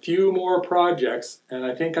a few more projects, and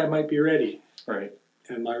I think I might be ready. Right.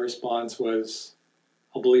 And my response was,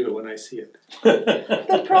 I'll believe it when I see it.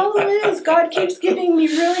 The problem is, God keeps giving me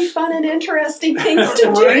really fun and interesting things to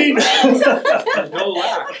Right. There's no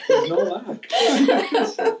lack. There's no lack.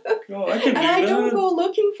 Oh, I can and do I that. don't go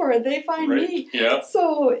looking for it; they find Right. me. Yeah.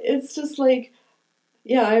 So it's just like,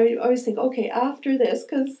 yeah, I always think, okay, after this,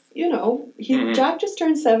 because Jack just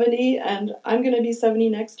turned 70, and I'm going to be 70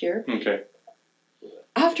 next year. Okay.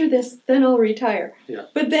 After this, then I'll retire. Yeah.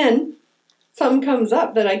 But then something comes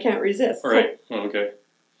up that I can't resist. Right. Okay.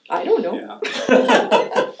 So, I don't know.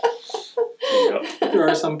 Yeah. Yeah. There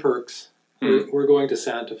are some perks. We're going to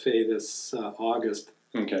Santa Fe this August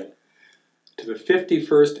Okay. to the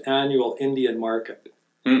 51st annual Indian market.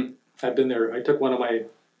 I've been there. I took one of my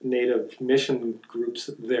native mission groups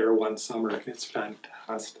there one summer. It's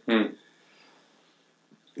fantastic.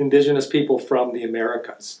 Indigenous people from the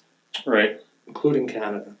Americas, Right. including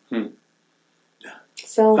Canada.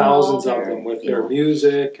 Selling Thousands all of their- them with their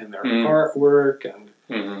music and their artwork, and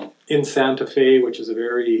in Santa Fe, which is a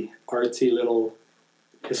very artsy little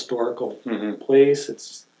historical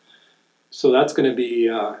place. So that's going to be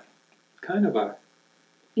kind of a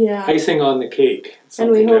Yeah. icing on the cake. It's And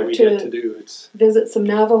we something that hope we to get to do. It's visit some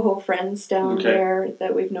Navajo friends down Okay. there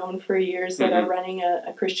that we've known for years that are running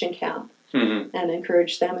a Christian camp, and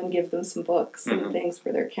encourage them and give them some books and things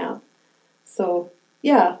for their camp. So,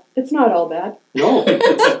 yeah, it's not all bad. no, it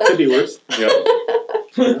could be worse.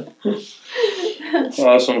 Yeah.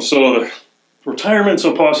 Awesome. So the retirement's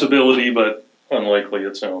a possibility, but unlikely,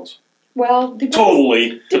 it sounds. Well,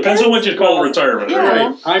 Totally. Depends on what you call retirement, Yeah. right?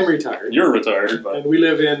 Right. I'm retired. You're retired, but And we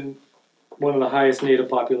live in one of the highest native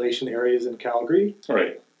population areas in Calgary,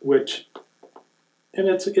 right. and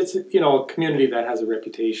it's a community that has a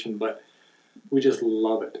reputation, but we just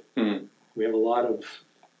love it. We have a lot of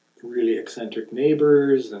really eccentric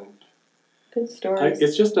neighbors, and good stories.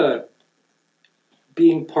 it's just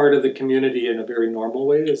being part of the community in a very normal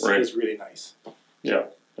way is really nice. Yeah.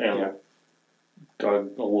 And Yeah.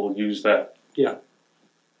 God will use that. Yeah.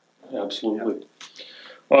 Absolutely.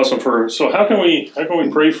 Awesome. So how can we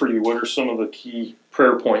pray for you? What are some of the key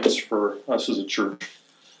prayer points for us as a church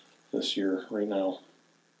this year, right now?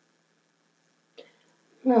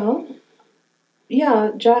 Well,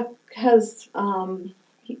 yeah, Jack has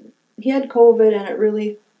he had COVID, and it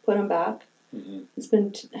really put him back. He's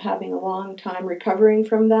been having a long time recovering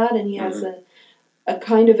from that, and he has a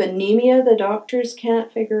kind of anemia the doctors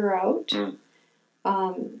can't figure out.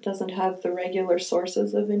 Doesn't have the regular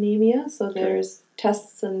sources of anemia, so there's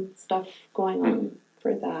tests and stuff going on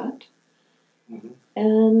for that.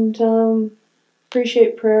 And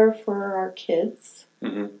appreciate prayer for our kids.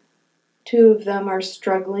 2 of them are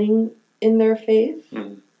struggling in their faith,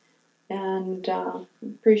 and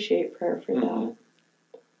appreciate prayer for that.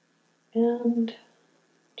 And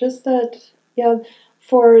just that,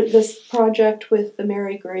 for this project with the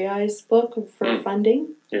Mary Grey Eyes book for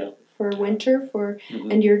funding. For Winter,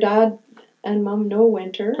 and your dad and mom know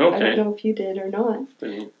Winter. Okay. I don't know if you did or not.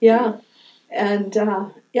 And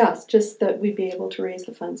it's just that we'd be able to raise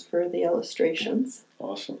the funds for the illustrations.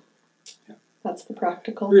 Awesome. That's the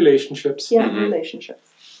practical Relationships. relationships.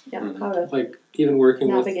 How to Like even working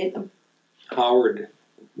navigate with them. Howard,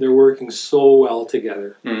 they're working so well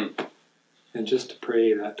together, and just to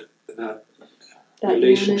pray that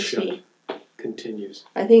relationship Unity. continues.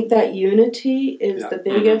 I think that unity is Yeah. the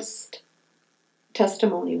biggest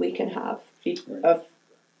testimony we can have of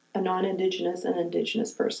a non-Indigenous and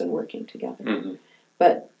Indigenous person working together.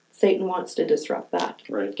 But Satan wants to disrupt that.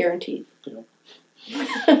 Right. Guaranteed.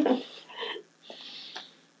 Yeah.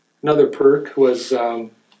 Another perk was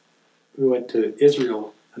we went to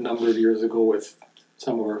Israel a number of years ago with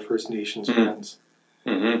some of our First Nations friends.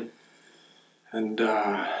 And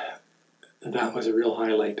that was a real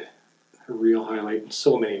highlight in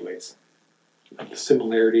so many ways. The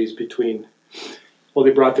similarities between,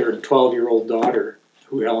 they brought their 12-year-old daughter,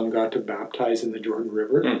 who Ellen got to baptize in the Jordan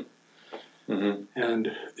River.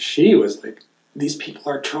 And she was like, these people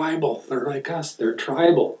are tribal. They're like us. They're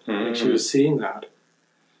tribal. And she was seeing that.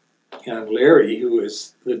 And Larry, who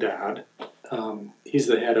is the dad, he's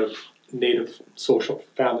the head of Native Social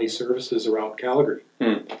Family Services around Calgary.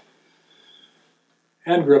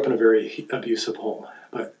 And grew up in a very abusive home.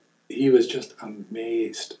 But he was just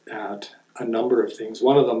amazed at a number of things.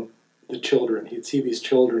 One of them, the children. He'd see these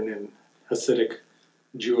children in Hasidic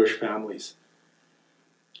Jewish families.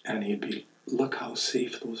 and he'd be, look how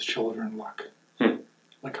safe those children look.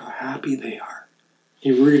 Look how happy they are.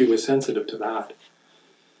 He really was sensitive to that.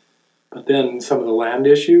 But then some of the land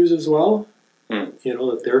issues as well,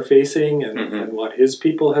 that they're facing and what his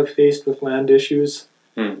people have faced with land issues.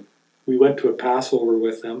 We went to a Passover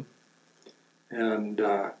with them, and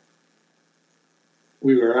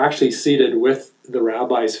we were actually seated with the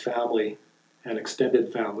rabbi's family and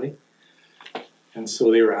extended family. And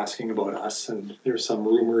so they were asking about us, and there's some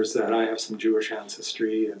rumors that I have some Jewish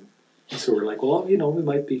ancestry, and so we're like, well, we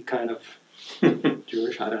might be kind of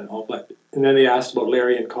Jewish, I don't know. And then they asked about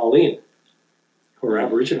Larry and Colleen, who are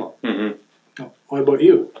Aboriginal. Oh, what about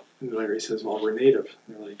you? And Larry says, well, we're Native.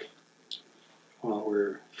 And they're like, well,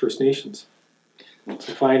 we're First Nations.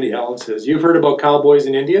 So finally Ellen says, you've heard about cowboys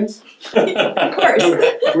and Indians? Of course.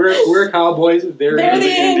 We're cowboys, they're the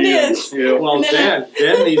Indians. Yeah. Well,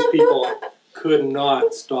 then these people could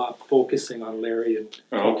not stop focusing on Larry and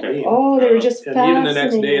Colleen. Oh, they were just and fascinating. even the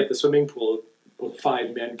next day at the swimming pool, about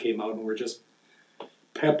 5 men came out and were just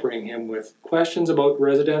peppering him with questions about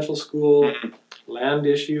residential school, land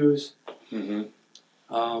issues, and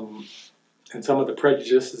some of the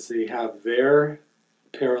prejudices they have there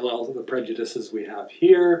parallel to the prejudices we have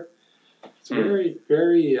here. It's very,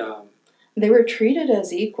 very... They were treated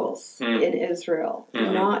as equals in Israel,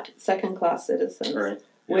 not second-class citizens,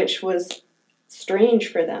 which was strange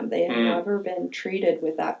for them. They had never been treated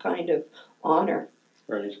with that kind of honor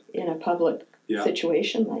in a public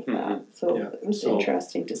situation like that. So it was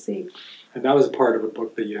interesting to see. And that was part of a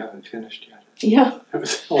book that you haven't finished yet. Yeah. That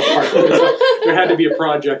was all part of it. There had to be a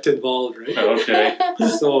project involved, right? Okay.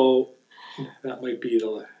 So that might be the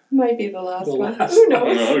last one. last Who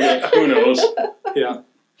knows? Okay. Who knows? Yeah.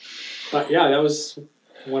 But yeah, that was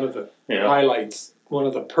one of the highlights, one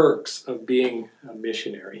of the perks of being a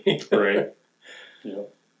missionary. Right. Yeah.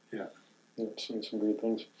 I've seen some great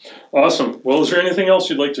things. Awesome. Well, is there anything else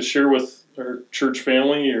you'd like to share with our church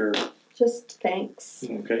family or? Just thanks.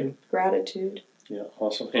 Okay. Gratitude. Yeah,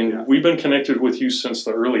 awesome. And we've been connected with you since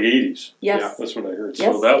the early 80s. Yes. That's what I heard.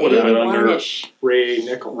 Yes, So that would have been under Ray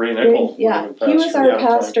Nichol. Yeah, he was our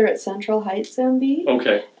pastor at Central Heights MB.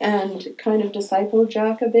 Okay. And kind of discipled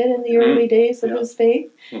Jack a bit in the early days of his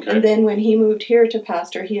faith. Okay. And then when he moved here to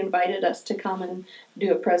pastor, he invited us to come and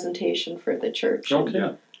do a presentation for the church.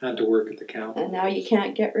 Okay. And to work at the camp. And now you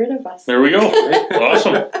can't get rid of us. There we go.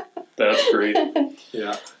 Awesome. That's great.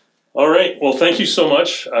 Yeah. All right. Well, thank you so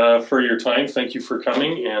much for your time. Thank you for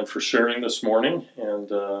coming and for sharing this morning. And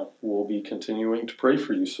we'll be continuing to pray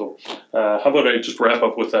for you. So how about I just wrap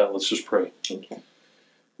up with that? Let's just pray. Okay.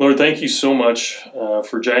 Lord, thank you so much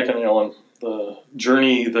for Jack and Ellen, the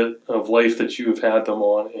journey of life that you have had them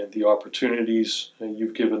on and the opportunities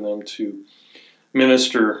you've given them to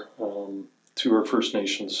minister to our First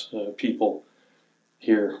Nations people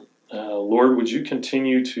here. Lord, would you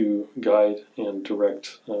continue to guide and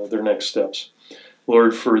direct their next steps?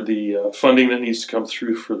 Lord, for the funding that needs to come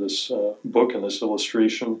through for this book and this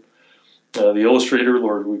illustration, the illustrator,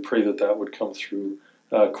 Lord, we pray that would come through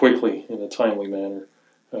quickly in a timely manner.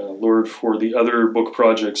 Lord, for the other book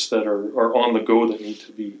projects that are on the go that need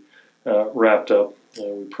to be wrapped up,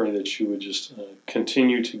 we pray that you would just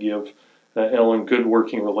continue to give Ellen good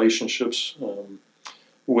working relationships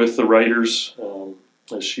with the writers,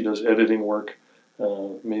 as she does editing work.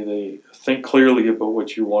 May they think clearly about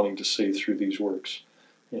what you're wanting to say through these works,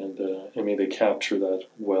 and may they capture that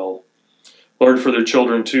well. Lord, for their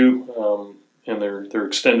children too, and their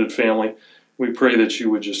extended family, we pray that you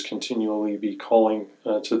would just continually be calling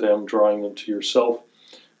to them, drawing them to yourself.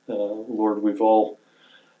 Lord, we all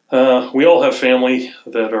have family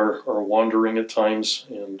that are wandering at times,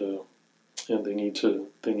 and they need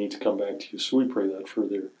to come back to you. So we pray that for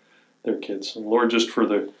their kids. And Lord, just for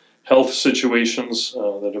the health situations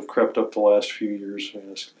that have crept up the last few years, we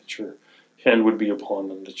ask that your hand would be upon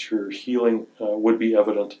them, that your healing would be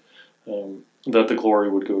evident, that the glory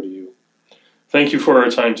would go to you. Thank you for our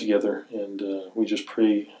time together, and we just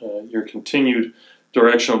pray your continued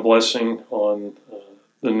direction of blessing on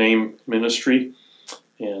the name ministry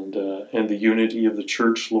and the unity of the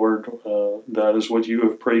church, Lord. That is what you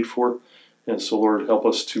have prayed for. And so, Lord, help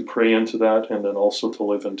us to pray into that and then also to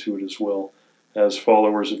live into it as well as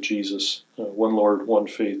followers of Jesus. One Lord, one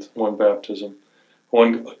faith, one baptism,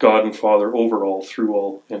 one God and Father over all, through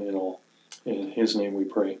all, and in all. In his name we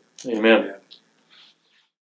pray. Amen.